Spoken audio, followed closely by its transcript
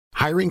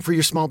Hiring for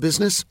your small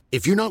business?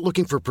 If you're not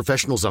looking for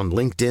professionals on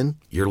LinkedIn,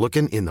 you're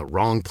looking in the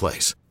wrong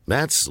place.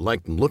 That's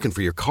like looking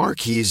for your car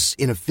keys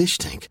in a fish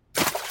tank.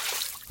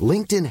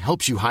 LinkedIn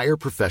helps you hire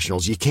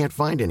professionals you can't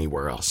find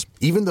anywhere else,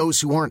 even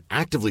those who aren't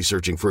actively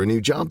searching for a new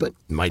job but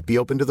might be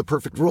open to the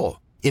perfect role.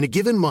 In a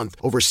given month,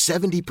 over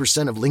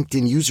 70% of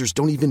LinkedIn users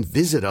don't even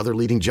visit other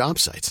leading job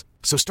sites.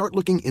 So start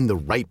looking in the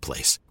right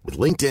place. With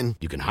LinkedIn,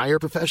 you can hire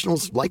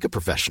professionals like a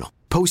professional.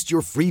 Post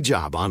your free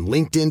job on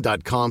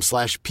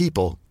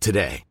linkedin.com/people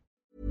today.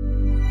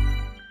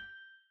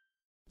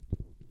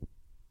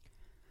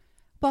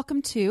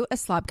 Welcome to A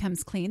Slob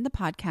Comes Clean, the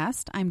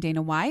podcast. I'm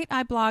Dana White.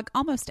 I blog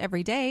almost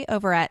every day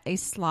over at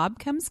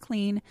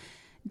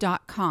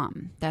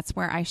aslobcomesclean.com. That's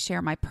where I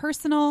share my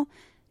personal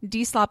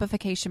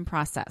deslobification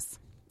process.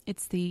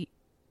 It's the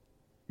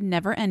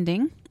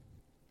never-ending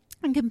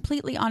and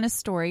completely honest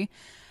story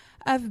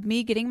of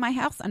me getting my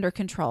house under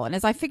control. And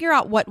as I figure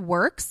out what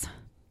works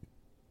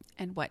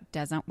and what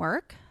doesn't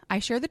work, I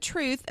share the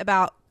truth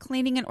about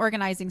cleaning and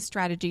organizing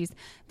strategies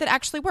that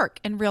actually work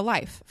in real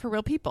life for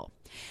real people,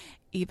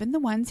 even the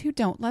ones who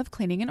don't love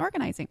cleaning and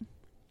organizing.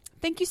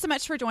 Thank you so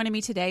much for joining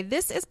me today.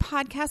 This is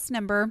podcast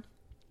number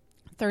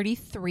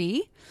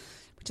 33,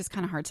 which is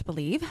kind of hard to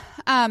believe.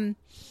 But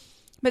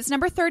it's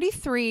number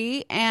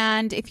 33.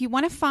 And if you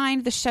want to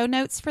find the show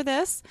notes for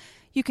this,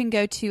 you can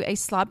go to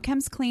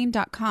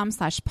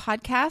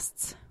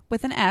aslobcomesclean.com/podcasts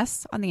with an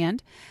S on the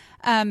end.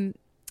 And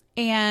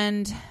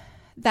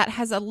that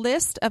has a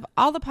list of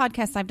all the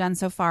podcasts I've done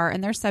so far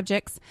and their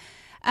subjects.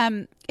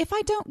 If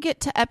I don't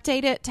get to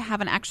update it to have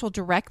an actual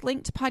direct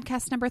link to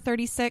podcast number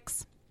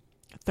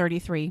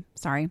 33,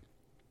 sorry.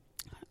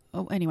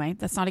 Oh, anyway,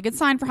 that's not a good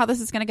sign for how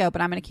this is going to go,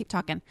 but I'm going to keep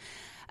talking.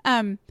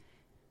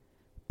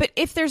 But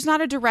if there's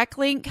not a direct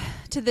link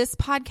to this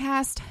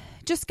podcast,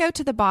 just go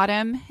to the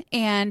bottom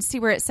and see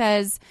where it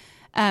says,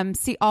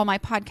 see all my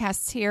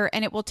podcasts here,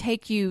 and it will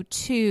take you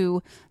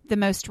to the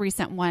most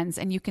recent ones,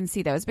 and you can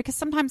see those, because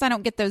sometimes I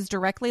don't get those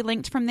directly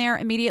linked from there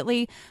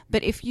immediately.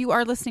 But if you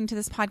are listening to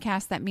this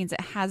podcast, that means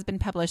it has been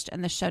published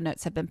and the show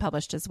notes have been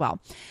published as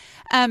well.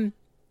 I'm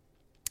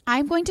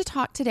going to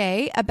talk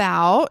today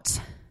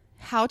about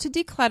how to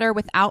declutter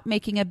without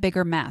making a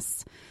bigger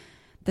mess.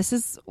 This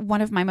is one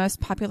of my most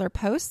popular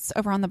posts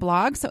over on the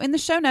blog. So in the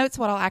show notes,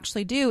 what I'll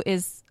actually do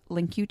is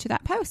link you to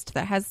that post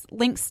that has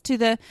links to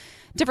the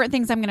different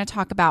things I'm going to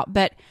talk about.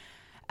 But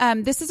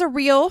this is a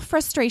real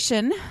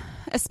frustration,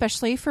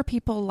 especially for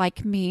people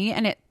like me.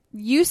 And it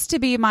used to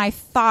be my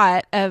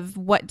thought of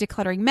what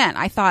decluttering meant.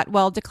 I thought,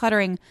 well,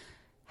 decluttering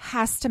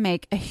has to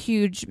make a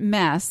huge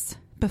mess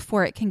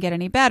before it can get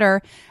any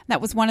better. That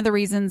was one of the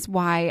reasons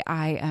why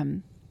I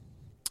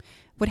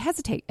would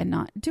hesitate and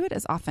not do it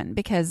as often,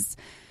 because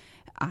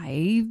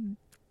I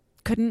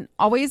couldn't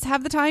always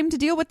have the time to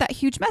deal with that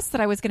huge mess that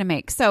I was going to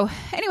make. So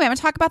anyway, I'm going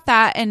to talk about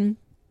that and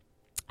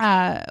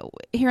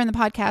here in the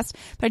podcast.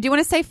 But I do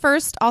want to say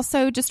first,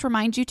 also just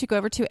remind you to go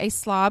over to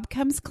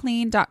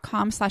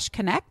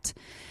aslobcomesclean.com/connect.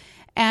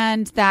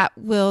 And that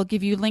will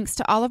give you links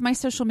to all of my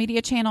social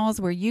media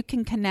channels where you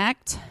can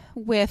connect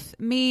with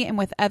me and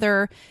with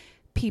other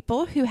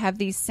people who have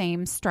these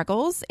same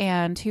struggles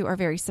and who are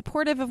very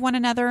supportive of one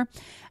another.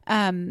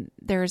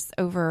 There's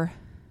over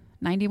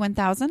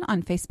 91,000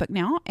 on Facebook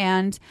now,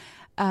 and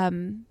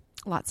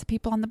lots of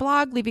people on the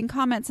blog leaving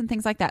comments and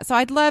things like that. So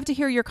I'd love to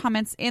hear your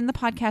comments in the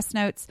podcast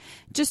notes,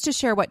 just to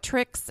share what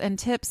tricks and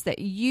tips that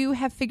you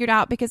have figured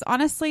out, because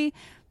honestly,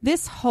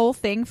 this whole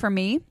thing for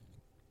me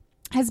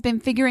has been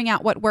figuring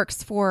out what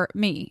works for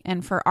me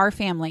and for our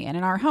family and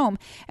in our home.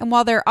 And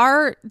while there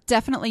are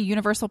definitely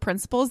universal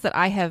principles that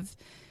I have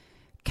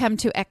come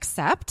to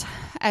accept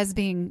as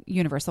being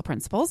universal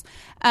principles,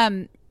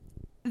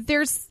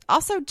 there's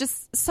also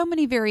just so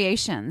many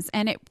variations,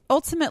 and it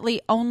ultimately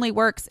only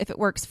works if it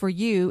works for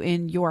you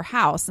in your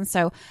house. And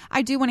so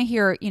I do want to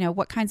hear,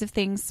 what kinds of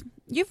things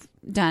you've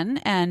done,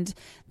 and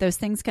those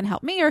things can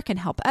help me or can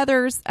help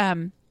others.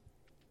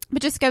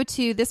 But just go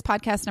to this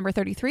podcast number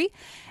 33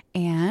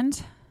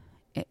 and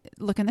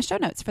look in the show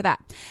notes for that.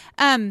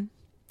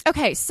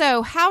 Okay.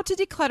 So how to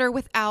declutter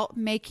without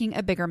making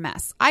a bigger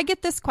mess. I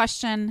get this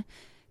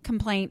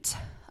complaint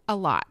a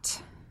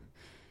lot.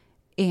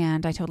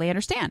 And I totally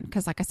understand,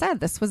 because like I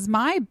said, this was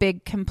my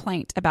big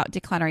complaint about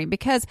decluttering,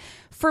 because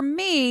for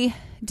me,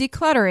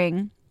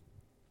 decluttering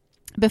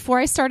before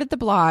I started the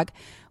blog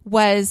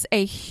was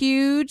a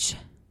huge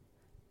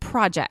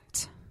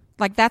project.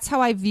 Like, that's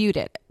how I viewed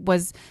it.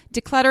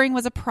 Decluttering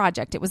was a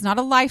project. It was not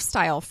a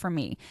lifestyle for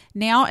me.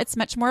 Now it's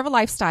much more of a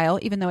lifestyle,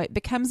 even though it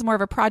becomes more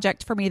of a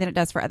project for me than it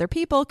does for other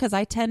people, because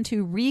I tend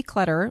to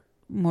reclutter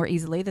more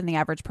easily than the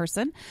average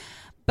person.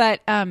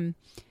 But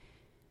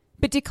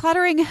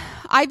decluttering,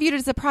 I viewed it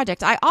as a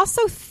project. I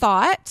also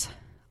thought,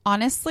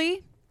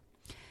 honestly,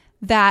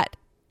 that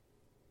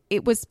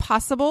it was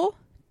possible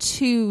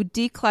to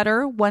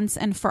declutter once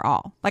and for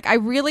all. Like, I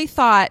really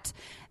thought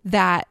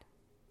that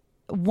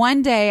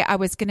one day I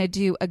was going to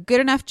do a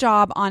good enough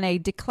job on a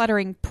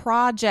decluttering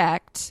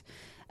project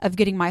of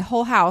getting my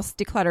whole house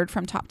decluttered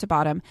from top to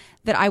bottom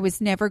that I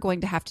was never going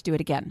to have to do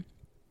it again.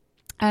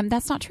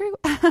 That's not true.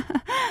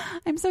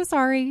 I'm so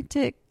sorry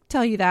to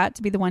tell you that,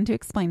 to be the one to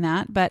explain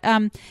that. But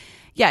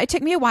yeah, it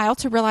took me a while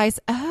to realize,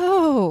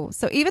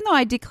 so even though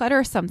I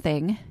declutter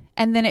something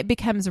and then it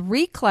becomes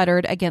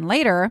recluttered again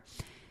later,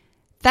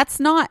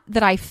 that's not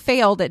that I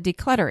failed at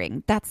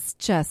decluttering. That's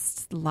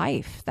just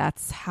life.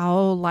 That's how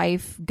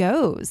life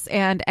goes.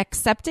 And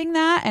accepting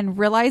that and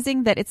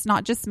realizing that it's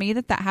not just me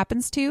that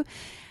happens to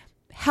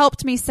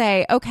helped me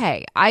say,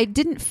 okay, I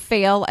didn't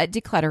fail at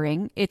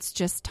decluttering. It's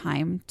just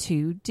time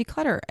to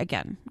declutter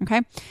again.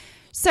 Okay.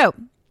 So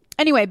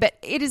anyway, but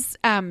it is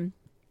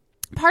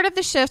part of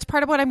the shift,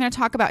 part of what I'm going to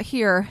talk about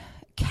here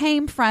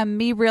came from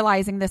me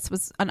realizing this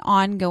was an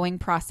ongoing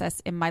process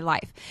in my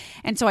life.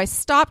 And so I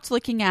stopped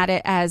looking at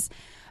it as,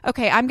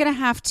 okay, I'm going to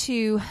have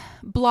to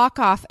block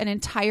off an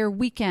entire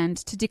weekend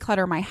to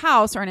declutter my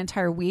house, or an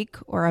entire week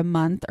or a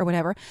month or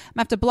whatever. I'm going to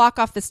have to block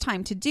off this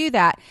time to do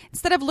that.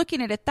 Instead of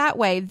looking at it that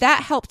way,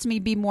 that helped me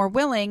be more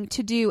willing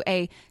to do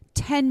a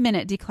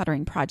 10-minute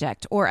decluttering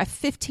project, or a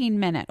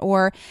 15-minute,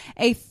 or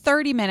a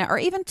 30-minute, or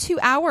even 2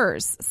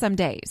 hours some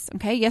days.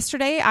 Okay.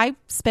 Yesterday, I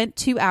spent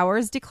 2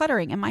 hours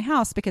decluttering in my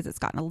house because it's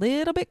gotten a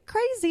little bit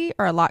crazy,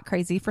 or a lot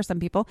crazy for some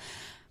people,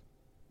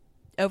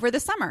 over the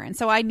summer. And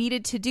so I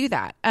needed to do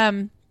that.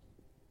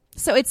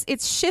 So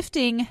it's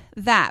shifting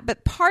that.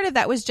 But part of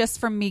that was just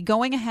from me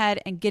going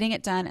ahead and getting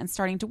it done and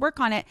starting to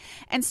work on it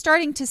and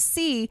starting to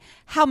see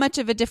how much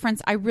of a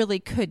difference I really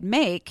could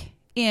make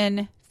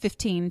in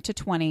 15 to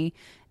 20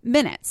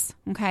 minutes.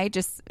 Okay.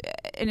 Just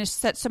in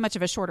so much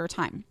of a shorter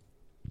time.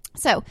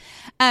 So,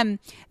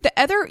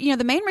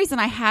 the main reason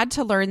I had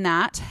to learn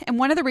that, and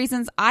one of the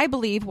reasons I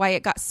believe why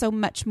it got so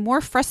much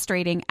more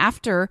frustrating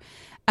after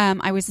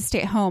I was a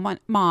stay-at-home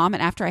mom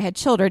and after I had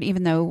children,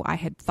 even though I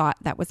had thought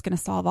that was going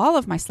to solve all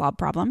of my slob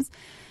problems,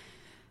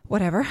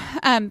 whatever.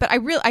 But I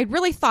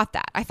really thought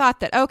that. I thought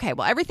that, okay,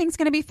 well, everything's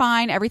going to be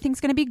fine. Everything's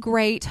going to be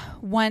great.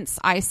 Once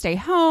I stay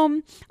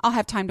home, I'll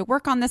have time to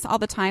work on this all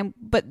the time.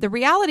 But the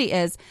reality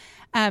is,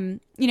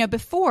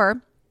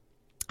 before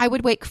I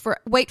would wait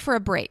for a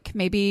break.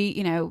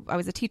 Maybe, I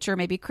was a teacher,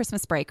 maybe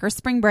Christmas break or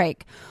spring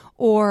break,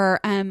 or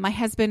my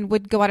husband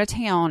would go out of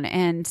town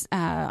and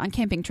on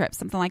camping trips,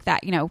 something like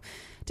that.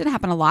 Didn't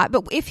happen a lot.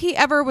 But if he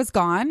ever was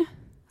gone,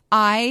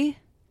 I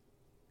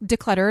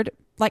decluttered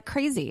like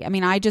crazy. I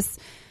mean, I just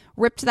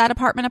ripped that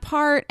apartment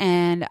apart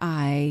and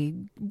I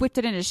whipped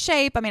it into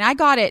shape. I mean, I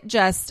got it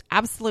just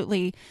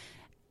absolutely.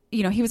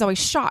 He was always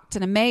shocked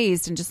and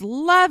amazed and just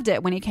loved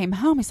it when he came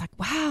home. He's like,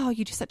 wow,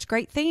 you do such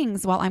great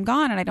things while I'm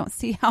gone and I don't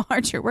see how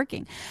hard you're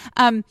working.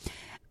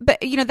 But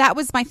that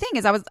was my thing,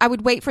 is I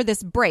would wait for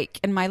this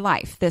break in my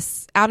life,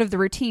 this out of the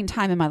routine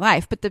time in my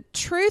life. But the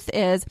truth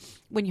is,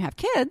 when you have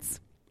kids,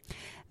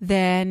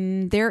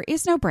 then there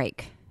is no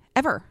break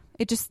ever.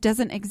 It just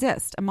doesn't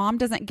exist. A mom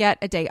doesn't get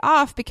a day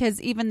off, because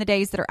even the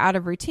days that are out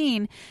of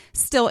routine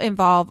still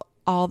involve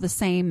all the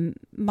same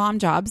mom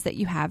jobs that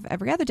you have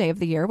every other day of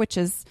the year, which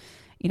is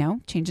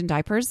changing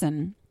diapers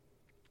and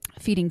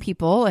feeding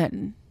people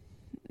and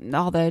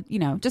all the,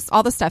 just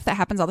all the stuff that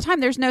happens all the time.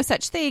 There's no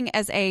such thing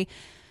as a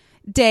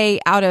day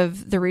out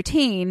of the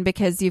routine,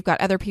 because you've got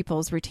other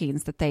people's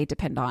routines that they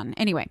depend on.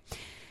 Anyway,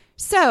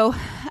 so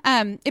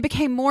it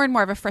became more and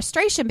more of a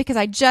frustration because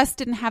I just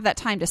didn't have that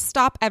time to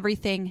stop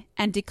everything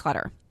and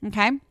declutter.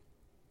 Okay.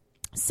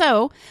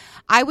 So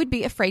I would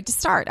be afraid to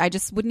start. I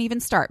just wouldn't even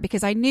start,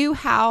 because I knew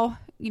how,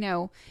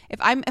 if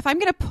I'm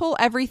going to pull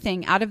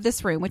everything out of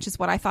this room, which is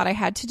what I thought I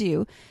had to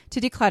do to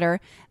declutter,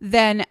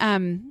 then,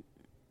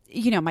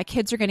 my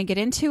kids are going to get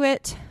into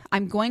it.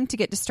 I'm going to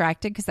get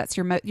distracted, because that's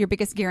your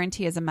biggest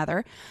guarantee as a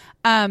mother.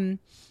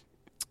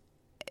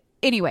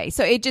 Anyway,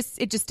 so it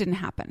just didn't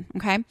happen.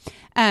 Okay.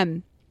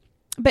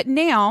 But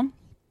now,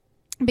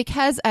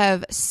 because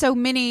of so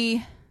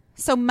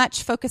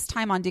much focused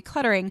time on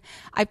decluttering,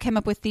 I've come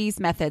up with these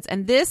methods.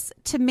 And this,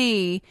 to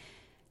me,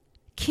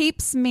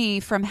 keeps me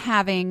from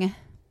having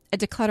a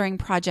decluttering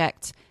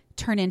project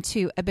turn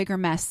into a bigger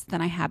mess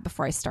than I had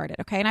before I started.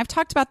 Okay. And I've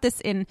talked about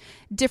this in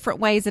different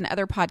ways in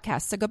other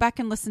podcasts. So go back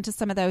and listen to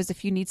some of those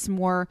if you need some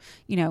more,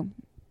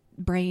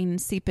 brain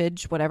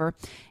seepage, whatever,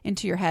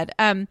 into your head.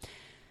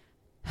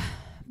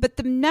 But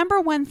the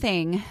number one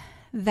thing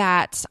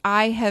that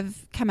I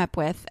have come up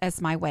with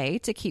as my way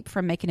to keep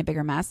from making a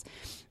bigger mess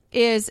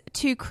is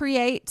to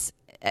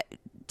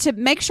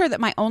make sure that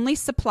my only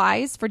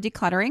supplies for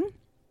decluttering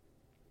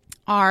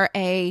are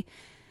a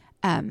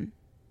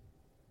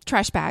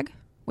trash bag,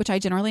 which I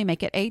generally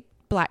make it a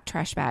black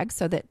trash bag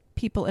so that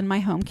people in my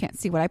home can't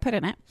see what I put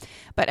in it,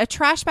 but a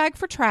trash bag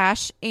for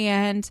trash,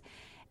 and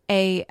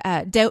a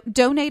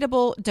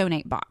donatable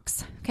donate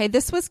box. Okay,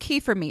 this was key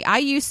for me. I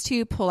used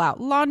to pull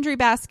out laundry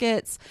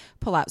baskets,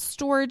 pull out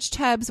storage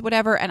tubs,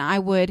 whatever, and I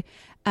would,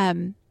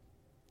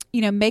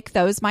 make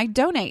those my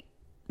donate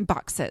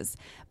boxes.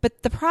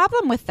 But the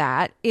problem with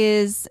that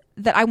is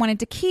that I wanted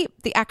to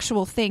keep the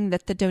actual thing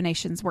that the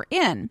donations were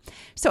in.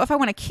 So if I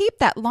want to keep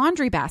that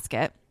laundry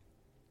basket,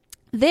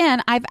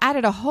 then I've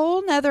added a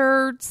whole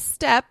nother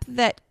step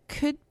that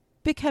could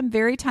become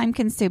very time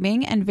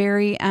consuming and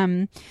very,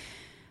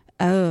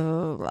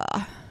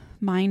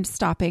 mind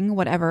stopping,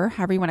 whatever,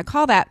 however you want to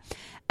call that.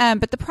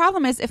 But the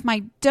problem is if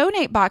my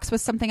donate box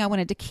was something I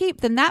wanted to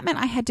keep, then that meant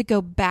I had to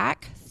go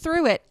back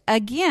through it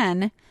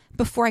again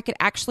before I could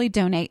actually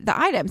donate the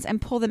items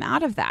and pull them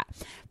out of that.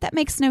 That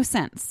makes no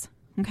sense.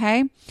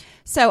 Okay.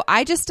 So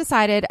I just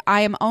decided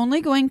I am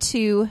only going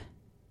to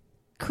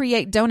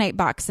create donate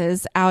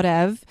boxes out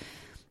of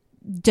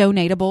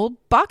donatable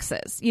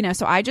boxes.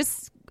 So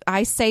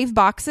I save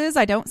boxes.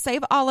 I don't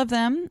save all of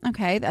them.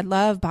 Okay. I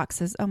love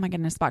boxes. Oh my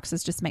goodness.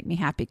 Boxes just make me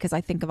happy because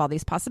I think of all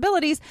these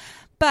possibilities.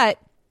 But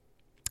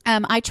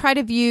I try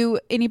to view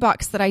any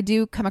box that I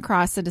do come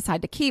across and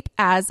decide to keep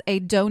as a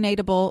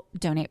donatable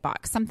donate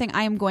box, something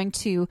I am going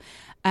to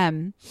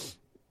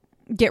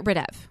get rid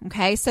of.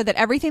 Okay. So that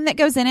everything that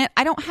goes in it,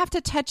 I don't have to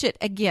touch it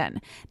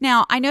again.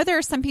 Now, I know there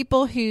are some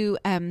people who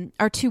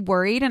are too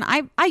worried, and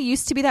I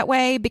used to be that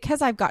way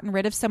because I've gotten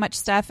rid of so much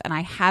stuff and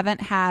I haven't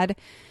had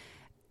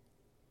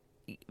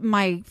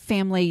my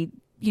family,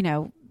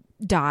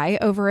 die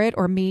over it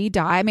or me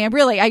die. I mean,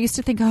 I used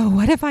to think, oh,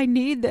 what if I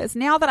need this?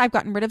 Now that I've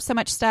gotten rid of so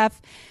much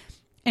stuff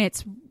and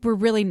we're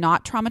really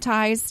not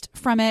traumatized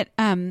from it,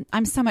 I'm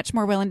so much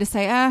more willing to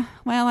say,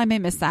 well, I may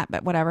miss that,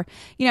 but whatever.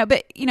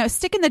 But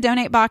sticking the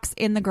donate box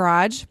in the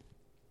garage,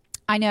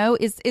 I know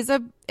is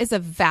a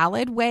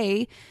valid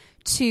way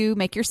to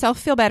make yourself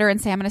feel better and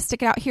say, I'm going to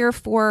stick it out here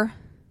for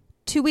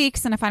 2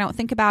 weeks. And if I don't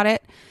think about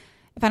it,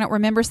 if I don't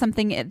remember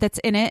something that's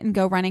in it and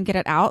go run and get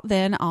it out,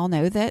 then I'll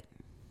know that,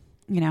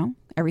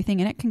 everything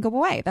in it can go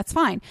away. That's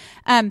fine.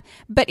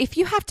 But if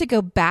you have to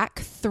go back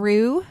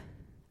through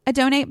a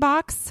donate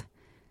box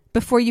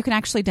before you can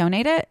actually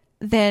donate it,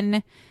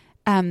 then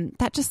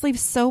that just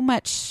leaves so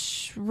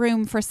much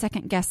room for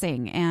second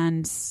guessing.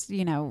 And,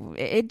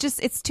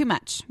 it's too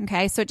much.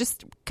 Okay. So it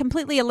just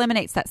completely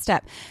eliminates that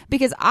step.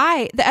 Because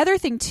the other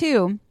thing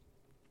too,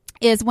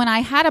 is when I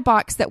had a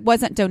box that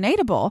wasn't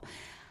donatable,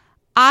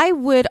 I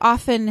would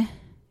often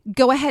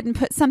go ahead and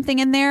put something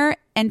in there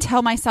and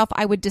tell myself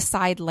I would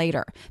decide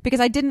later, because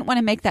I didn't want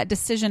to make that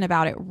decision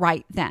about it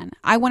right then.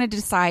 I wanted to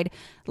decide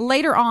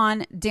later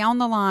on down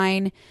the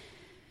line,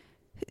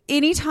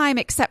 anytime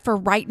except for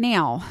right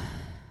now,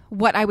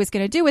 what I was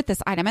going to do with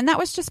this item. And that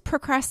was just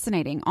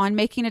procrastinating on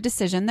making a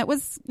decision that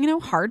was,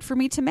 hard for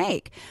me to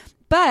make.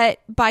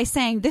 But by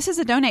saying this is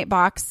a donate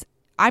box,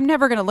 I'm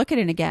never going to look at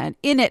it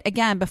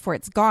again before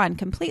it's gone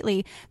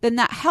completely, then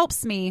that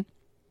helps me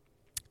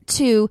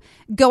to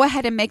go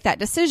ahead and make that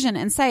decision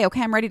and say,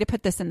 okay, I'm ready to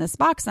put this in this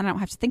box and I don't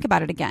have to think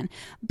about it again.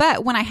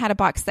 But when I had a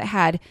box that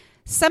had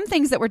some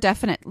things that were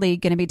definitely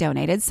going to be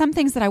donated, some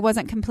things that I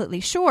wasn't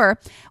completely sure,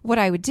 what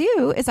I would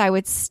do is I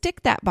would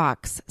stick that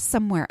box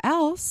somewhere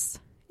else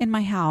in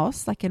my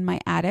house, like in my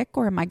attic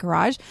or in my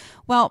garage.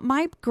 Well,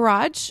 my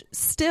garage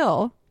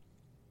still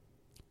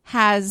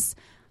has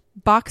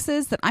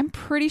boxes that I'm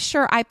pretty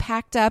sure I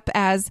packed up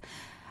as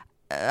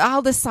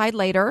I'll decide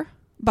later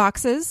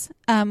boxes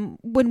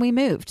when we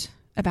moved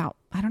about,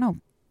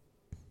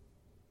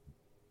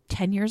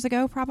 10 years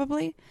ago,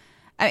 probably.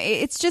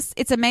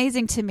 It's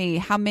amazing to me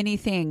how many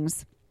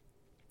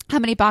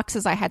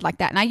boxes I had like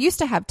that. And I used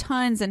to have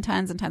tons and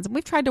tons and tons. And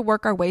we've tried to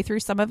work our way through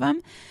some of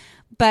them.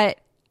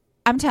 But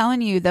I'm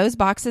telling you, those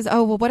boxes,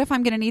 what if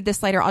I'm going to need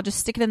this later? I'll just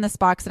stick it in this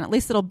box and at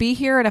least it'll be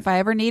here. And if I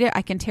ever need it,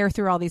 I can tear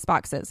through all these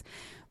boxes.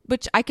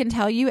 Which I can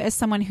tell you, as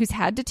someone who's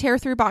had to tear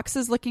through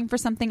boxes looking for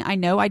something I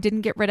know I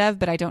didn't get rid of,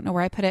 but I don't know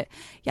where I put it.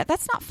 Yeah,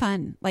 that's not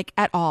fun,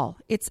 at all.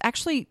 It's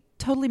actually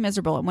totally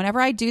miserable. And whenever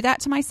I do that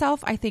to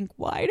myself, I think,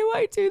 why do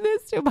I do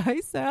this to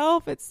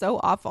myself? It's so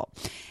awful.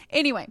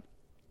 Anyway,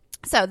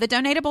 so the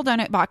donatable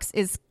donate box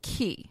is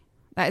key.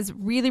 That is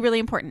really, really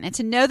important. And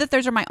to know that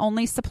those are my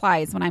only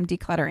supplies when I'm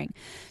decluttering.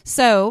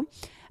 So,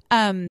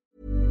 ever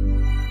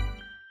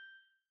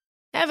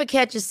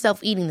catch yourself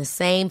eating the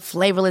same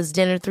flavorless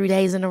dinner 3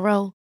 days in a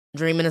row?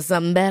 Dreaming of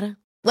something better?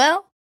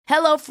 Well,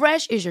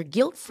 HelloFresh is your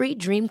guilt-free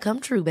dream come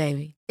true,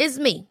 baby. It's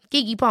me,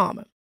 Keke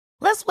Palmer.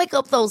 Let's wake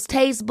up those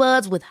taste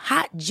buds with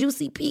hot,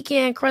 juicy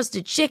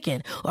pecan-crusted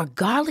chicken or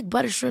garlic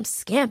butter shrimp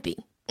scampi.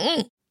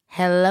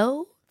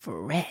 Hello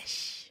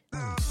Fresh.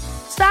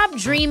 Stop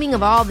dreaming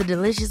of all the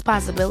delicious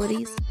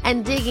possibilities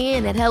and dig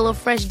in at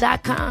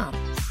HelloFresh.com.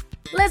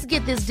 Let's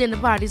get this dinner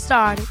party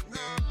started.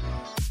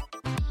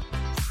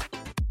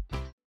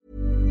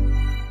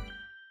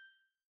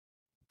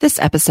 This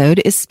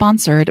episode is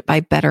sponsored by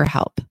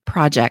BetterHelp.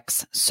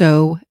 Projects,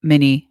 so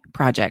many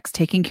projects.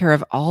 Taking care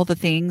of all the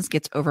things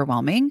gets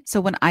overwhelming. So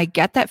when I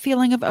get that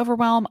feeling of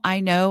overwhelm, I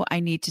know I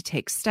need to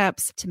take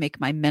steps to make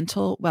my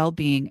mental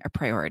well-being a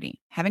priority.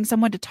 Having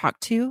someone to talk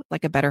to,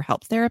 like a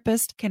BetterHelp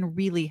therapist, can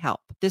really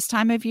help. This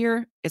time of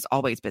year is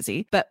always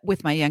busy, but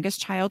with my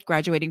youngest child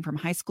graduating from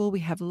high school,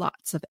 we have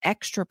lots of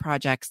extra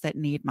projects that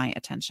need my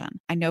attention.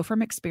 I know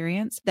from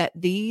experience that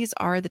these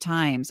are the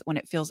times when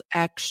it feels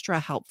extra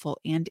helpful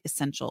and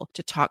essential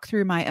to talk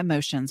through my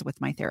emotions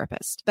with my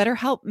therapist.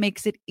 BetterHelp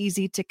makes it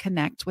easy to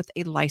connect with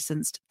a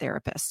licensed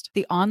therapist.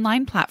 The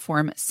online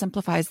platform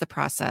simplifies the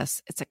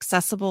process. It's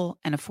accessible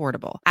and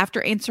affordable.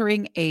 After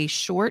answering a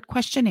short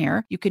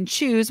questionnaire, you can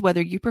choose whether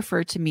whether you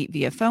prefer to meet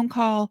via phone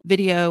call,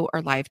 video,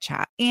 or live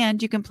chat.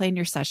 And you can plan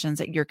your sessions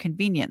at your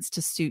convenience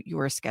to suit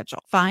your schedule.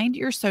 Find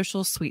your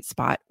social sweet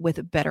spot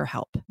with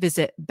BetterHelp.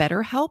 Visit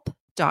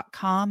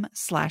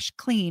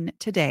BetterHelp.com/clean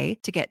today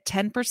to get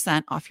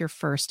 10% off your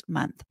first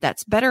month.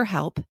 That's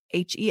BetterHelp,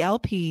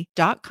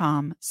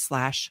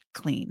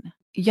 HELP.com/clean.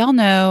 Y'all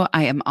know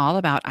I am all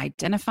about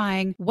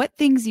identifying what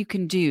things you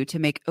can do to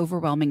make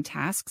overwhelming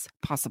tasks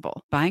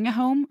possible. Buying a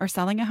home or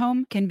selling a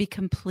home can be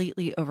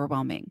completely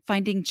overwhelming.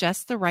 Finding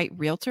just the right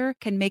realtor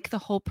can make the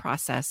whole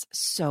process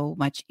so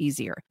much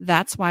easier.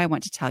 That's why I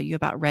want to tell you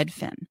about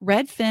Redfin.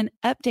 Redfin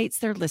updates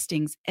their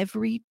listings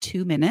every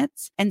 2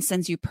 minutes and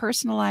sends you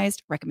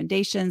personalized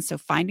recommendations, so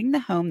finding the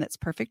home that's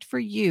perfect for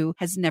you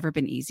has never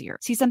been easier.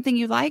 See something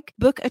you like?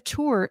 Book a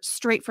tour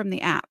straight from the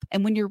app.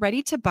 And when you're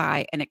ready to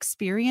buy, an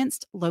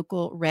experienced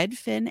local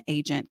Redfin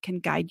agent can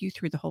guide you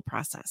through the whole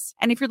process.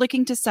 And if you're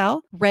looking to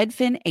sell,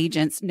 Redfin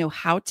agents know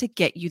how to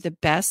get you the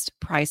best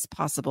price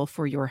possible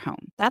for your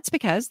home. That's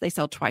because they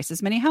sell twice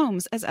as many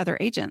homes as other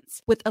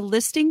agents. With a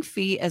listing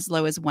fee as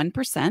low as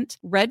 1%,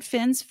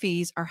 Redfin's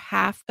fees are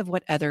half of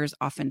what others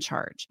often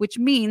charge, which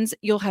means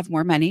you'll have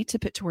more money to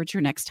put towards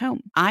your next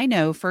home. I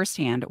know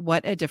firsthand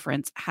what a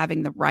difference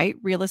having the right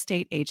real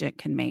estate agent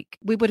can make.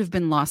 We would have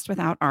been lost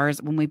without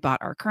ours when we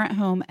bought our current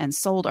home and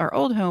sold our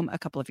old home a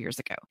couple of years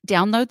ago.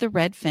 Download the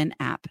Redfin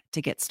app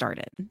to get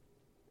started.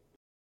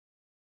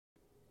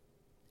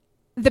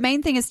 The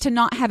main thing is to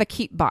not have a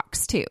keep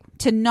box too,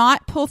 to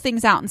not pull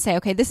things out and say,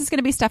 okay, this is going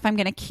to be stuff I'm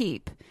going to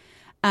keep.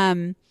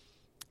 But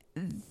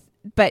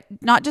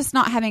not just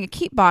not having a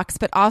keep box,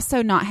 but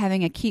also not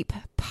having a keep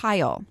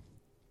pile.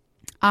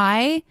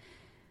 If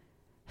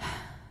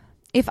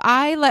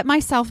I let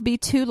myself be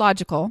too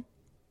logical,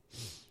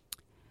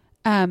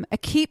 a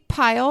keep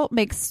pile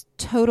makes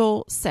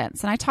total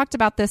sense. And I talked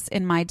about this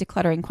in my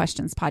Decluttering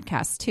Questions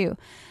podcast too.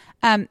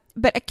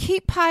 But a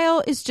keep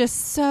pile is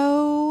just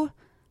so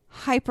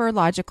hyper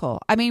logical.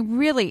 I mean,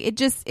 really,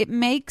 it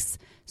makes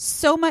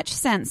so much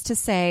sense to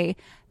say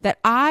that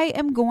I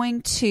am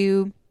going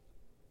to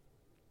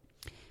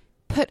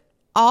put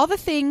all the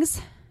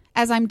things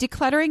as I'm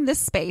decluttering this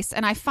space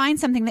and I find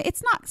something that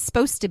it's not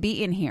supposed to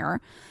be in here,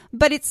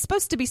 but it's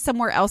supposed to be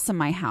somewhere else in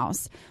my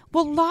house.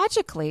 Well,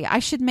 logically, I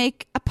should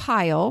make a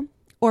pile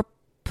or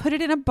put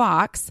it in a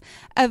box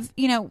of,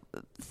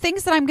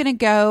 things that I'm going to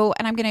go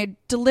and I'm going to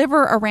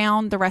deliver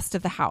around the rest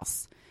of the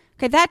house.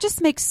 Okay, that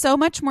just makes so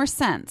much more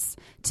sense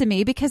to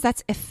me because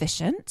that's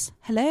efficient.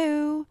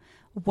 Hello.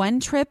 One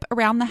trip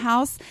around the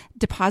house,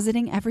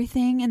 depositing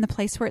everything in the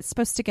place where it's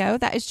supposed to go.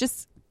 That is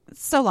just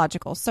so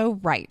logical, so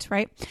right?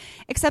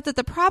 Except that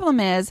the problem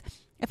is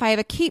if I have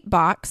a keep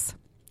box,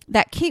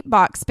 that keep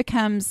box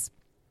becomes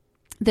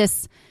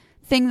this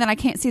thing that I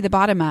can't see the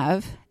bottom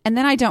of. And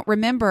then I don't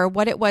remember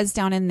what it was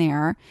down in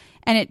there.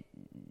 And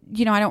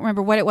I don't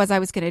remember what it was I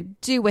was going to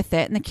do with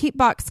it. And the keep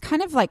box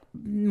kind of like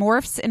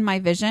morphs in my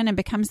vision and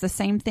becomes the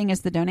same thing as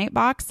the donate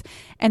box.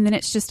 And then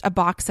it's just a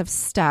box of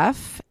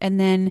stuff. And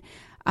then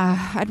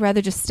I'd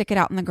rather just stick it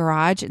out in the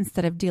garage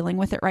instead of dealing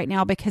with it right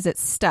now because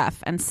it's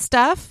stuff. And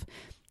stuff,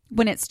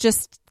 when it's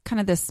just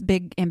kind of this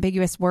big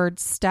ambiguous word,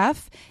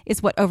 stuff,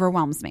 is what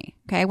overwhelms me.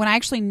 Okay. When I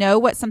actually know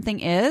what something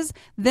is,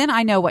 then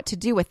I know what to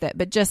do with it.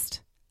 But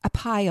just a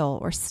pile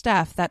or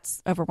stuff,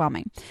 that's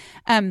overwhelming.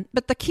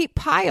 But the keep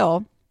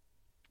pile,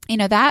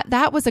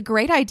 that was a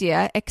great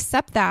idea,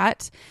 except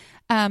that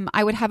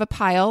I would have a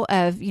pile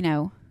of,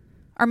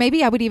 or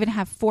maybe I would even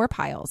have 4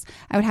 piles.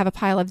 I would have a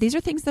pile of, these are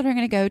things that are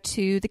going to go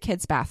to the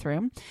kids'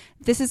 bathroom.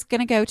 This is going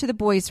to go to the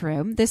boys'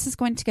 room. This is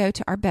going to go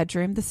to our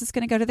bedroom. This is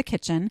going to go to the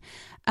kitchen.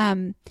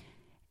 And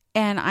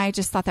I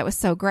just thought that was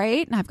so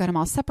great. And I've got them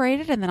all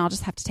separated. And then I'll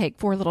just have to take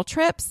 4 little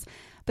trips.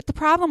 But the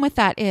problem with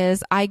that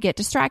is I get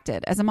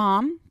distracted. As a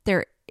mom,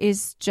 there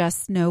is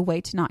just no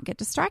way to not get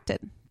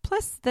distracted.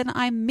 Plus, then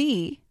I'm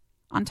me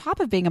on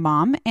top of being a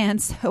mom.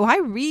 And so I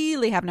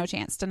really have no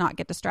chance to not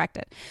get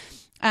distracted.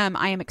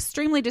 I am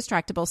extremely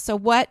distractible. So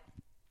what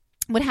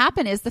would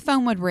happen is the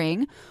phone would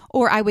ring,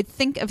 or I would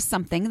think of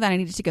something that I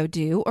needed to go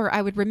do, or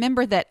I would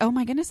remember that, oh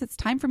my goodness, it's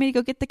time for me to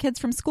go get the kids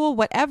from school,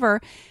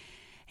 whatever.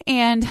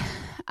 And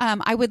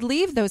I would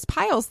leave those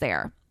piles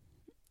there.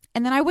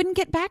 And then I wouldn't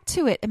get back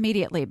to it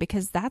immediately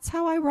because that's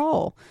how I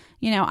roll.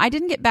 I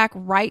didn't get back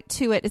right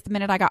to it at the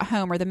minute I got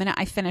home or the minute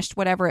I finished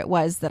whatever it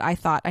was that I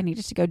thought I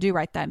needed to go do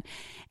right then.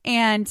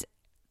 And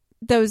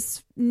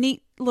those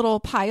neat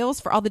little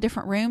piles for all the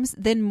different rooms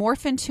then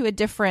morph into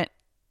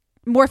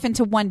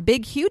one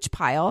big, huge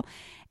pile.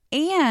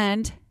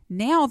 And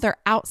now they're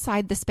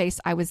outside the space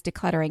I was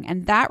decluttering.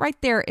 And that right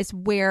there is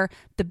where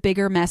the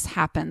bigger mess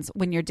happens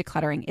when you're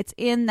decluttering. It's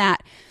in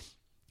that,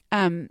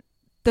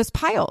 those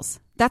piles.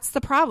 That's the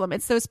problem.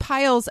 It's those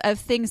piles of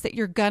things that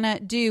you're gonna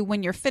do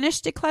when you're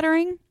finished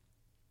decluttering.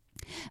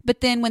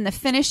 But then when the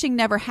finishing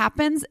never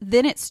happens,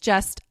 then it's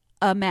just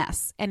a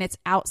mess and it's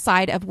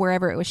outside of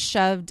wherever it was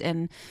shoved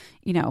and,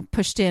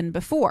 pushed in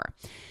before.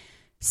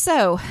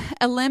 So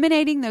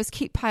eliminating those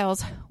keep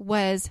piles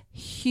was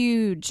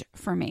huge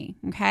for me,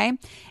 okay?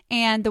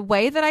 And the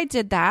way that I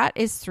did that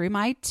is through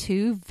my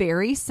 2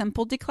 very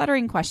simple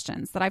decluttering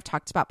questions that I've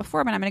talked about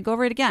before, but I'm going to go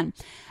over it again.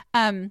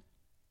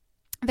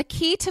 The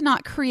key to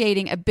not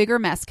creating a bigger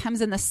mess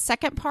comes in the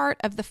second part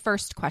of the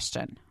first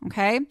question,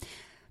 okay?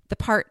 The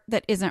part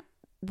that isn't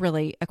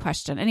really a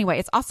question. Anyway,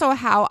 it's also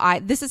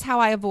this is how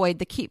I avoid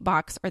the keep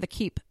box or the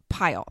keep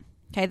pile,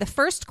 okay? The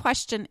first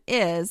question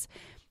is,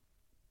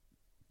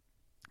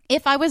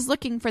 if I was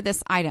looking for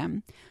this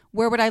item,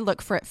 where would I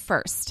look for it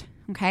first?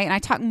 Okay. And I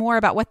talk more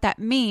about what that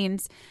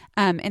means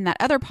in that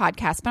other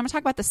podcast, but I'm going to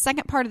talk about the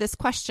second part of this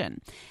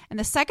question. And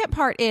the second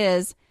part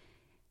is,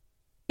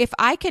 if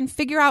I can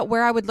figure out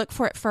where I would look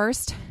for it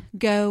first,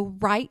 go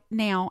right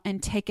now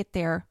and take it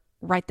there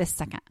right this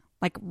second,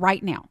 like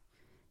right now.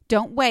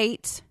 Don't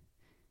wait.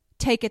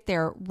 Take it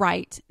there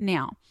right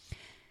now.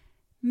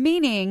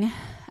 Meaning,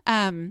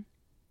 okay,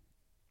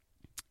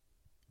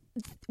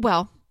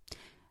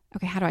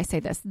 how do I say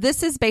this?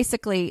 This is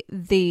basically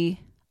the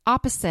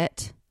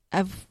opposite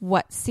of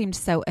what seemed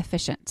so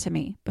efficient to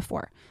me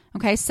before.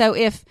 Okay, so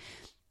if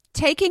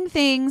taking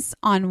things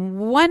on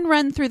one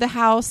run through the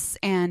house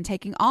and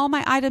taking all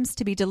my items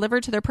to be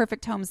delivered to their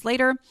perfect homes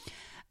later,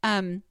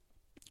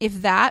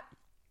 if that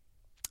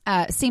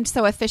seemed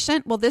so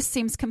efficient, well, this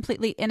seems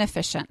completely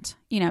inefficient,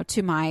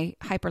 to my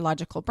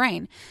hyperlogical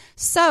brain.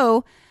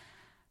 So,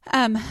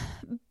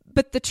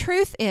 but the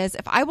truth is,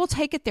 if I will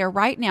take it there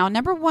right now,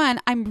 number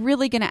one, I'm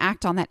really going to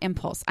act on that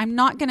impulse. I'm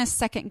not going to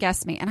second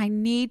guess me. And I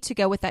need to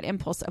go with that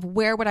impulse of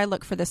where would I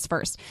look for this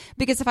first?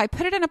 Because if I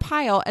put it in a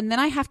pile and then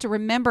I have to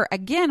remember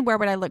again, where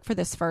would I look for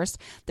this first?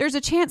 There's a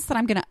chance that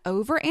I'm going to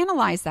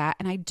overanalyze that.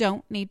 And I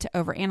don't need to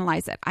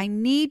overanalyze it. I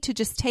need to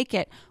just take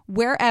it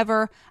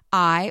wherever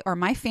I or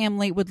my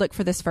family would look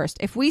for this first.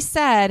 If we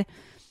said,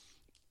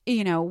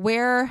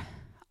 where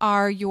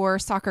are your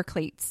soccer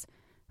cleats?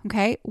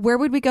 Okay, where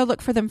would we go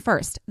look for them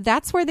first?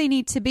 That's where they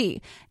need to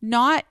be,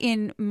 not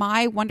in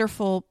my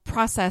wonderful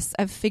process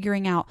of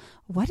figuring out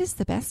what is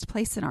the best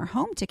place in our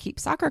home to keep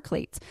soccer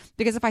cleats.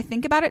 Because if I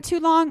think about it too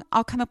long,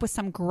 I'll come up with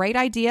some great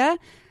idea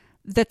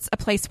that's a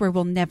place where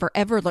we'll never,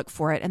 ever look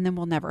for it. And then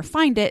we'll never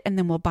find it. And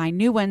then we'll buy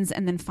new ones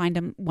and then find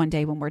them one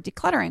day when we're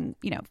decluttering,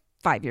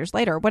 5 years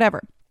later or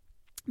whatever.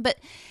 But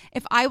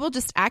if I will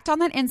just act on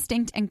that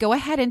instinct and go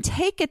ahead and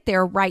take it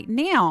there right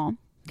now,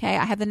 okay,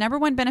 I have the number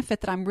 1 benefit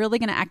that I'm really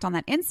going to act on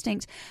that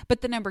instinct. But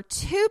the number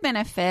 2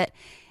 benefit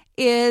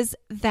is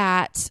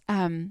that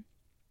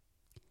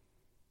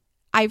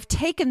I've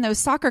taken those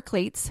soccer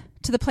cleats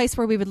to the place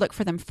where we would look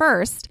for them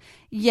first.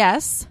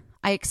 Yes,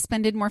 I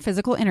expended more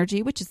physical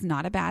energy, which is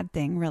not a bad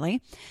thing,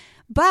 really.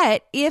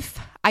 But if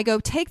I go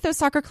take those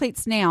soccer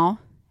cleats now,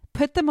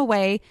 put them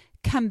away,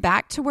 come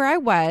back to where I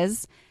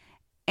was,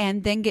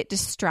 and then get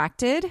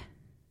distracted,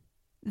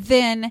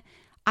 then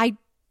I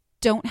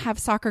don't have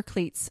soccer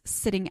cleats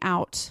sitting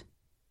out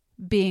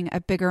being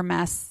a bigger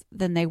mess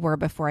than they were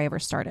before I ever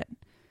started.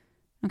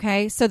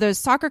 Okay, so those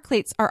soccer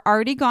cleats are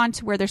already gone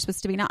to where they're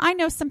supposed to be. Now, I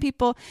know some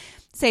people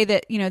say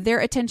that, their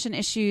attention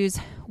issues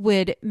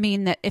would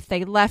mean that if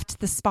they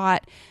left the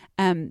spot,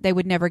 they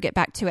would never get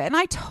back to it. And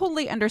I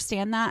totally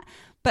understand that,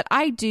 but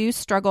I do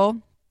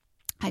struggle.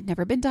 I'd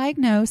never been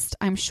diagnosed.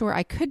 I'm sure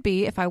I could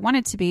be if I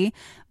wanted to be,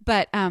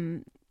 but,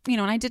 and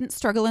I didn't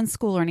struggle in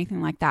school or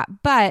anything like that.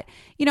 But,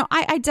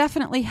 I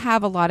definitely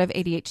have a lot of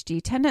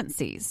ADHD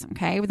tendencies.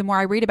 Okay. The more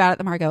I read about it,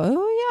 the more I go,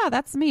 oh yeah,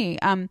 that's me.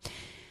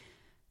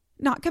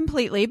 Not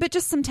completely, but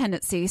just some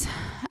tendencies.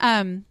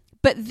 But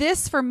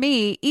this for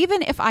me,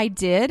 even if I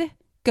did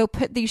go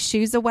put these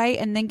shoes away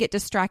and then get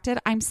distracted,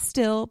 I'm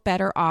still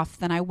better off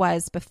than I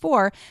was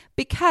before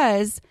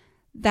because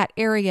that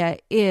area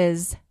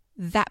is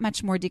that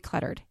much more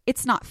decluttered.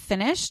 It's not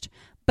finished,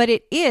 but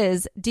it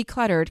is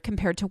decluttered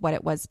compared to what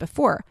it was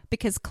before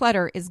because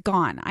clutter is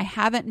gone. I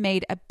haven't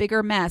made a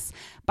bigger mess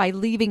by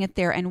leaving it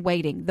there and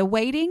waiting. The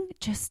waiting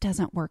just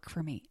doesn't work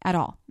for me at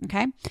all.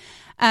 Okay.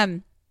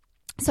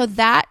 So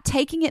that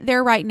taking it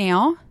there right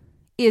now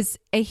is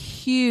a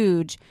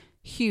huge,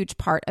 huge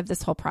part of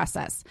this whole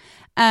process.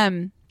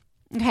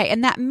 Okay.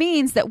 And that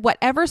means that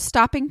whatever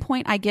stopping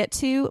point I get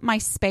to, my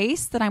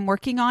space that I'm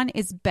working on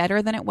is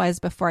better than it was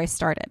before I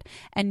started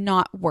and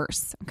not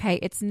worse. Okay.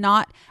 It's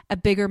not a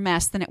bigger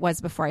mess than it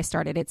was before I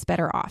started. It's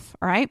better off.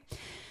 All right.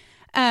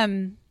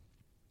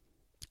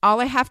 All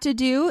I have to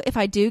do if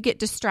I do get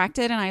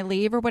distracted and I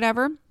leave or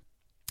whatever,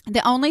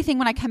 the only thing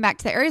when I come back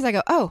to the areas I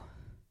go, oh,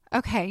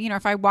 okay,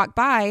 if I walk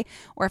by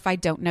or if I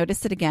don't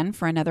notice it again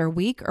for another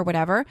week or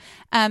whatever,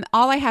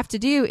 all I have to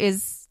do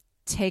is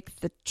take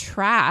the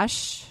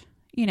trash,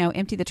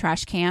 empty the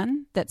trash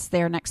can that's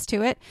there next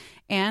to it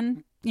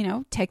and,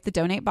 take the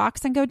donate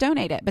box and go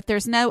donate it. But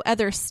there's no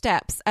other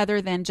steps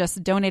other than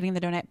just donating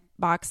the donate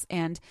box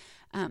and,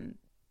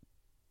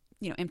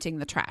 emptying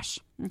the trash.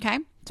 Okay.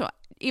 So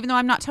even though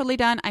I'm not totally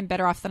done, I'm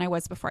better off than I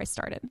was before I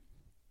started.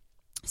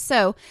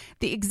 So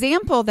the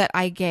example that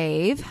I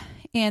gave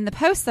in the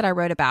post that I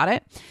wrote about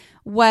it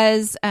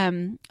was a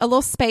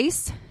little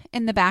space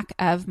in the back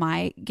of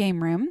my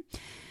game room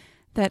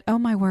that, oh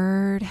my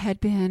word, had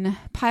been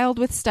piled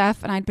with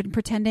stuff and I'd been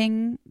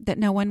pretending that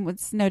no one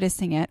was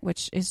noticing it,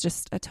 which is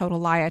just a total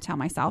lie I tell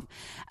myself.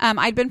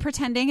 I'd been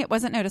pretending it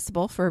wasn't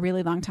noticeable for a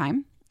really long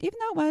time, even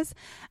though it was.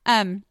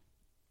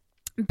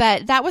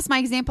 But that was my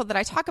example that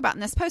I talk about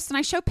in this post, and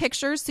I show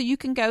pictures so you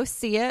can go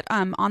see it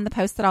on the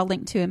post that I'll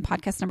link to in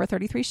podcast number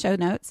 33 show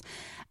notes.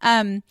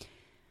 But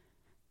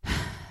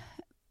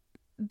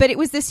it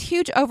was this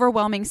huge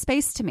overwhelming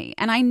space to me,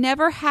 and I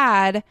never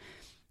had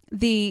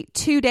the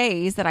 2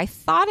 days that I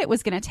thought it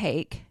was going to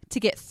take to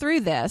get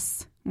through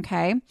this.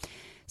 Okay.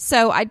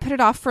 So I'd put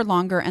it off for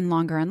longer and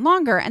longer and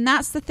longer. And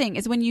that's the thing,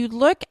 is when you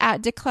look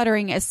at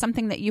decluttering as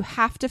something that you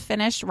have to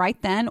finish right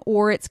then,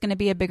 or it's going to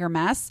be a bigger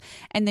mess,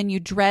 and then you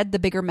dread the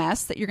bigger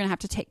mess that you're going to have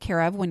to take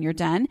care of when you're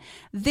done,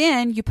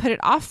 then you put it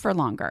off for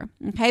longer.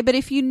 Okay. But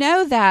if you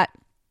know that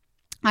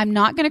I'm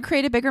not going to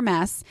create a bigger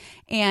mess,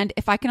 and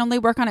if I can only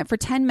work on it for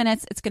 10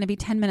 minutes, it's going to be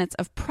 10 minutes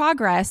of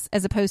progress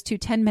as opposed to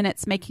 10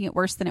 minutes making it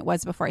worse than it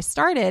was before I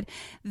started,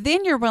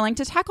 then you're willing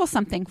to tackle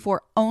something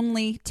for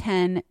only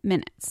 10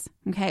 minutes,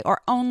 okay? Or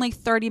only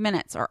 30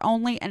 minutes, or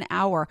only an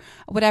hour,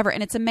 or whatever.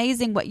 And it's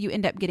amazing what you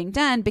end up getting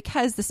done,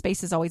 because the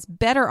space is always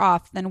better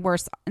off than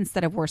worse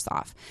instead of worse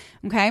off,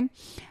 okay?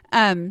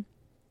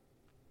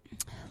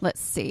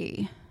 Let's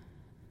see.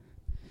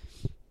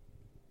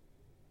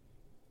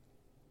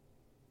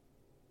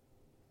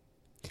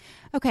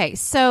 Okay,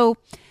 so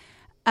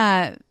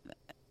I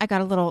got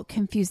a little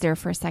confused there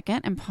for a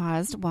second and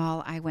paused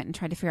while I went and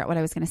tried to figure out what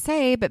I was going to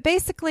say. But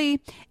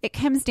basically, it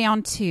comes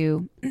down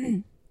to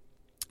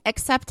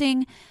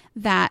accepting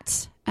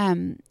that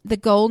the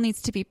goal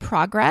needs to be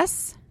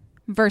progress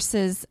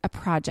versus a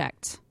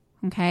project,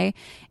 okay?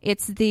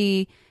 It's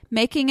the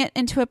making it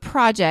into a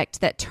project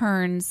that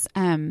turns,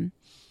 that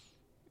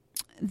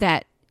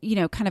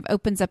kind of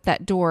opens up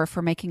that door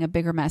for making a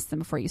bigger mess than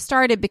before you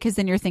started, because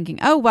then you're thinking,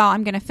 oh, well,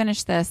 I'm going to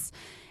finish this,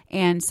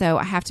 and so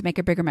I have to make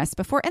a bigger mess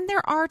before. And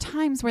there are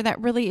times where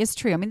that really is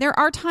true. I mean, there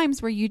are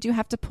times where you do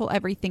have to pull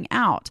everything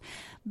out.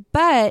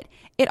 But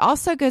it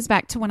also goes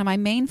back to one of my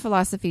main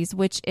philosophies,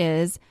 which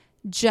is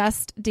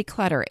just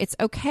declutter. It's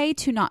okay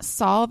to not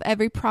solve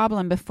every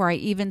problem before I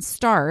even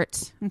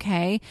start,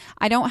 okay?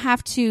 I don't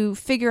have to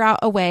figure out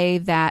a way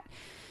that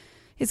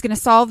is going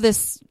to solve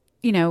this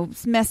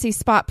messy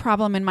spot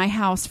problem in my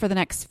house for the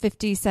next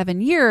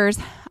 57 years.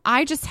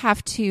 I just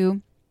have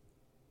to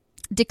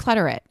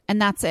declutter it,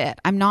 and that's it.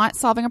 I'm not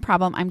solving a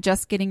problem. I'm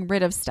just getting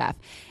rid of stuff.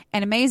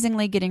 And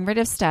amazingly, getting rid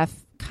of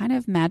stuff kind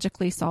of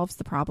magically solves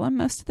the problem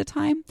most of the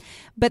time.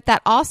 But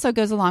that also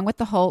goes along with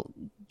the whole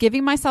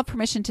giving myself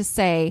permission to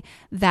say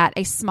that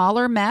a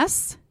smaller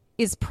mess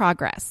is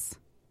progress.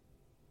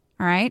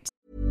 All right?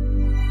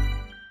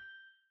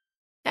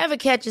 Ever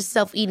catch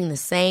yourself eating the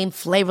same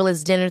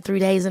flavorless dinner 3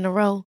 days in a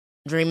row?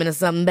 Dreaming of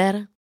something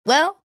better?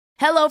 Well,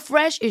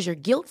 HelloFresh is your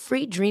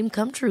guilt-free dream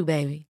come true,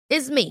 baby.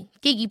 It's me,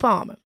 Keke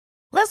Palmer.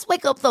 Let's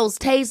wake up those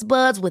taste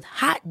buds with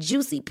hot,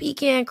 juicy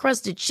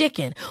pecan-crusted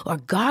chicken or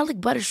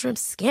garlic butter shrimp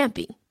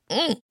scampi.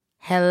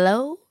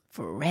 Hello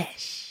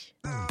Fresh.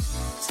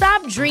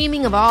 Stop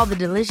dreaming of all the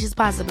delicious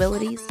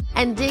possibilities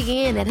and dig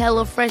in at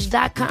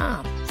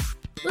HelloFresh.com.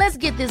 Let's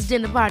get this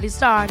dinner party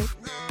started.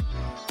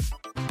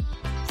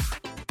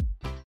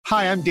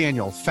 Hi, I'm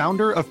Daniel,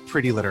 founder of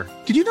Pretty Litter.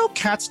 Did you know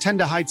cats tend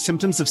to hide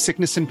symptoms of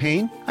sickness and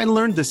pain? I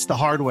learned this the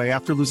hard way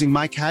after losing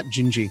my cat,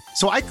 Gingy.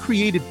 So I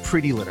created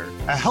Pretty Litter,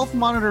 a health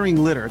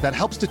monitoring litter that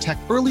helps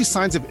detect early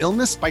signs of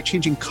illness by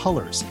changing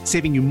colors,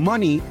 saving you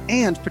money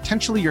and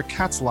potentially your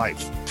cat's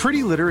life.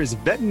 Pretty Litter is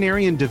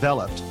veterinarian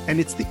developed, and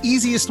it's the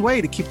easiest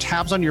way to keep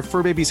tabs on your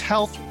fur baby's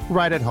health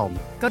right at home.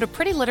 Go to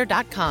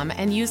prettylitter.com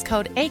and use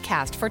code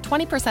ACAST for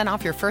 20%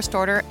 off your first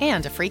order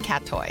and a free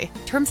cat toy.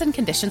 Terms and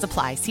conditions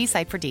apply. See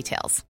site for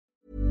details.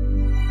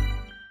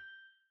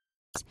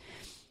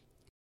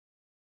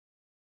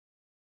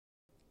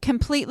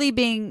 Completely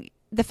being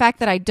the fact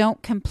that I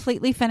don't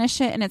completely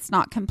finish it and it's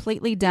not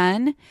completely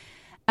done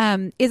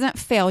isn't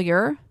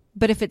failure.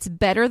 But if it's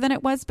better than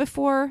it was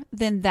before,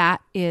 then that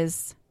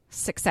is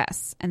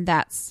success and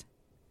that's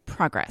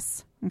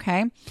progress.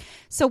 Okay.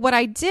 So what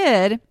I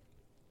did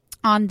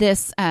on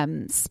this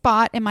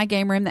spot in my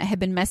game room that had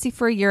been messy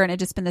for a year, and it had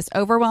just been this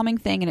overwhelming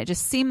thing, and it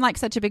just seemed like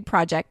such a big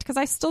project, because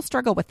I still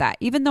struggle with that.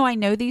 Even though I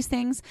know these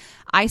things,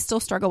 I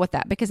still struggle with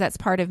that because that's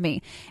part of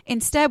me.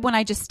 Instead, when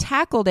I just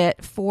tackled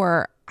it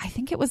for, I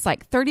think it was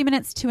like 30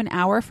 minutes to an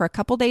hour for a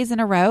couple days in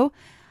a row,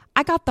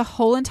 I got the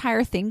whole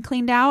entire thing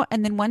cleaned out.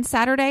 And then one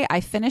Saturday, I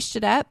finished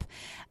it up.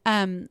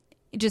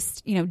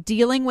 Just,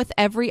 dealing with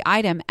every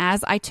item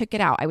as I took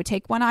it out. I would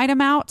take one item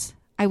out,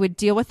 I would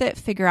deal with it,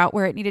 figure out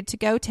where it needed to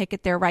go, take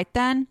it there right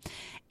then,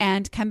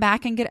 and come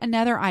back and get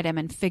another item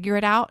and figure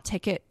it out,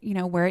 take it,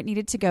 where it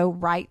needed to go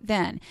right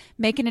then.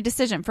 Making a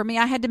decision. For me,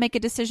 I had to make a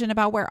decision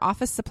about where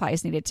office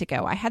supplies needed to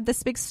go. I had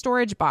this big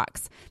storage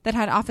box that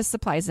had office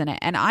supplies in it,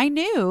 and I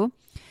knew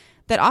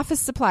that office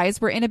supplies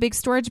were in a big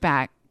storage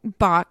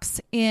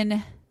box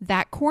in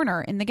that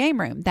corner in the game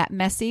room, that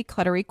messy,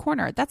 cluttery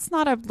corner. That's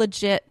not a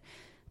legit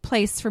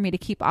place for me to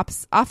keep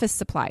office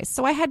supplies.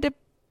 So I had to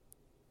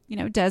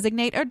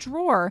designate a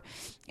drawer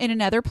in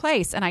another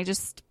place. And I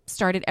just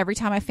started, every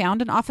time I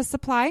found an office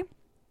supply,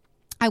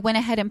 I went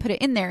ahead and put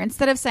it in there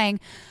instead of saying,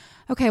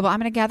 okay, well, I'm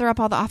going to gather up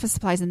all the office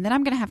supplies and then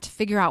I'm going to have to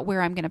figure out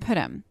where I'm going to put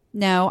them.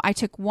 No, I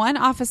took one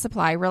office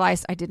supply,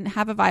 realized I didn't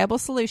have a viable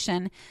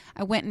solution.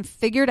 I went and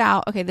figured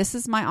out, okay, this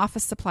is my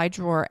office supply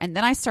drawer. And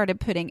then I started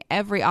putting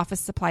every office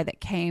supply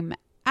that came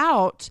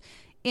out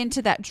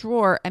into that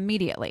drawer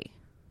immediately.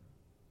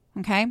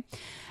 Okay.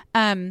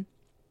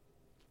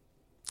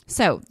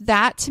 So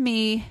that to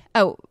me,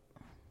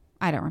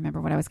 I don't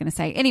remember what I was going to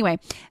say. Anyway,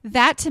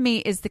 that to me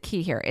is the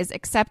key here, is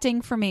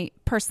accepting, for me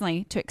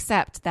personally, to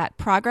accept that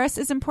progress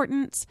is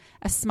important.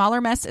 A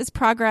smaller mess is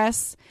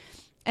progress.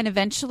 And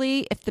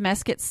eventually, if the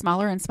mess gets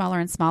smaller and smaller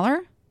and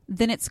smaller,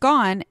 then it's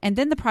gone. And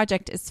then the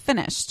project is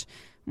finished.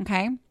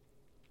 Okay.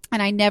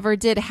 And I never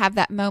did have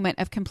that moment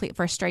of complete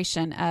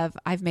frustration of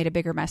I've made a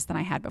bigger mess than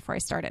I had before I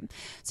started.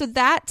 So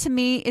that to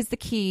me is the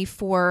key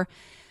for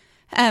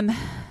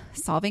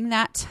solving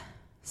that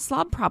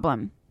slob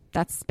problem.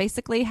 That's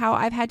basically how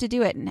I've had to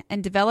do it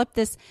and develop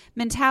this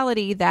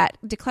mentality that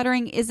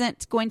decluttering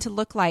isn't going to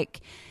look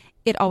like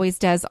it always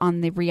does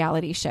on the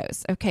reality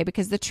shows. Okay.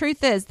 Because the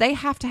truth is they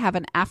have to have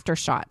an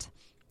aftershot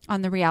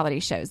on the reality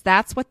shows.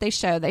 That's what they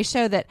show. They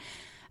show that,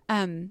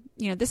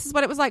 this is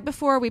what it was like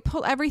before. We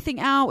pull everything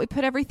out. We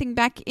put everything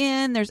back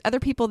in. There's other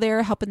people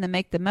there helping them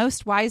make the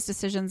most wise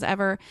decisions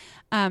ever.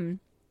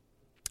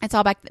 It's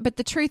all back. But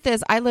the truth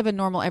is I live a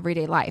normal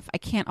everyday life. I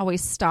can't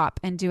always stop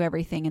and do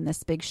everything in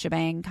this big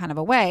shebang kind of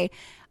a way.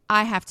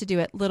 I have to do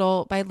it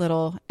little by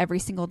little every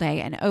single day.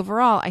 And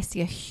overall, I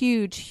see a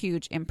huge,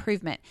 huge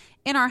improvement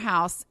in our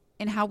house,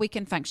 in how we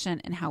can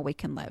function and how we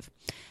can live.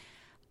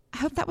 I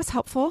hope that was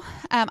helpful.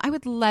 I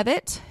would love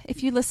it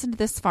if you listened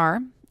this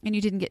far and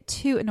you didn't get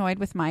too annoyed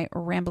with my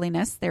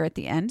rambliness there at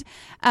the end.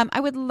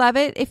 I would love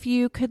it if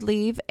you could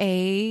leave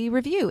a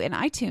review in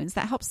iTunes.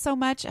 That helps so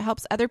much. It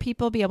helps other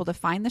people be able to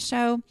find the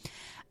show.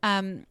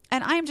 And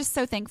I am just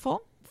so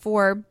thankful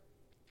for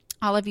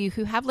all of you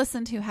who have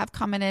listened, who have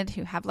commented,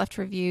 who have left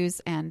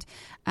reviews. And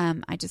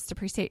I just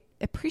appreciate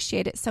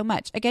it so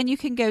much. Again, you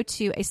can go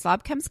to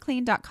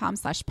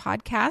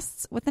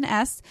aslobcomesclean.com/podcasts with an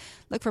S.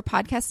 Look for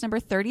podcast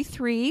number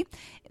 33.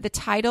 The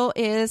title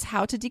is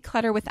How to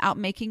Declutter Without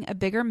Making a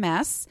Bigger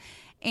Mess.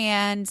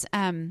 And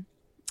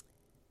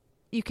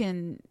you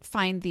can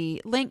find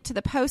the link to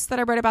the post that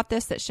I wrote about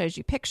this that shows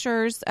you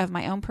pictures of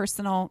my own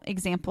personal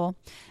example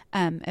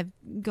of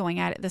going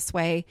at it this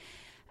way.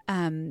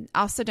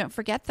 Also, don't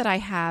forget that I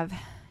have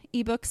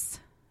ebooks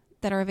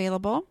that are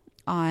available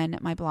on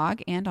my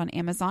blog and on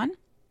Amazon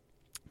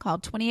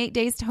called 28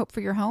 Days to Hope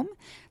for Your Home.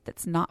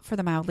 That's not for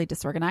the mildly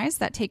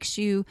disorganized. That takes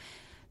you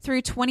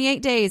through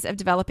 28 days of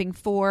developing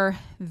 4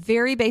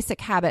 very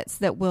basic habits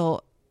that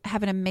will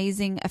have an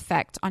amazing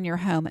effect on your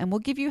home and will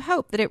give you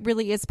hope that it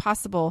really is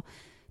possible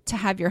to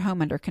have your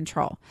home under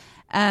control.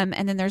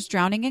 And then there's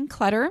Drowning in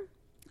Clutter,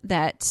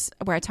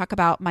 where I talk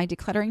about my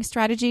decluttering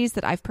strategies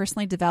that I've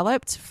personally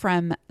developed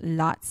from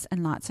lots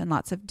and lots and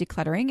lots of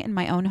decluttering in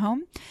my own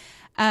home.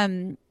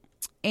 And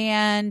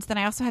then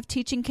I also have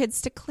Teaching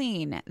Kids to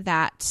Clean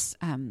that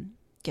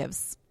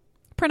gives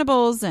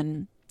printables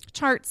and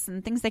charts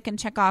and things they can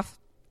check off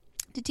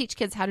to teach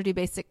kids how to do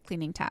basic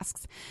cleaning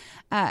tasks.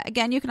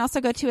 Again, you can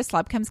also go to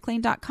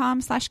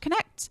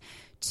aslobcomesclean.com/connect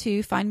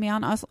to find me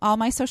on all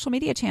my social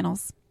media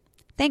channels.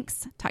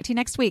 Thanks. Talk to you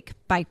next week.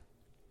 Bye.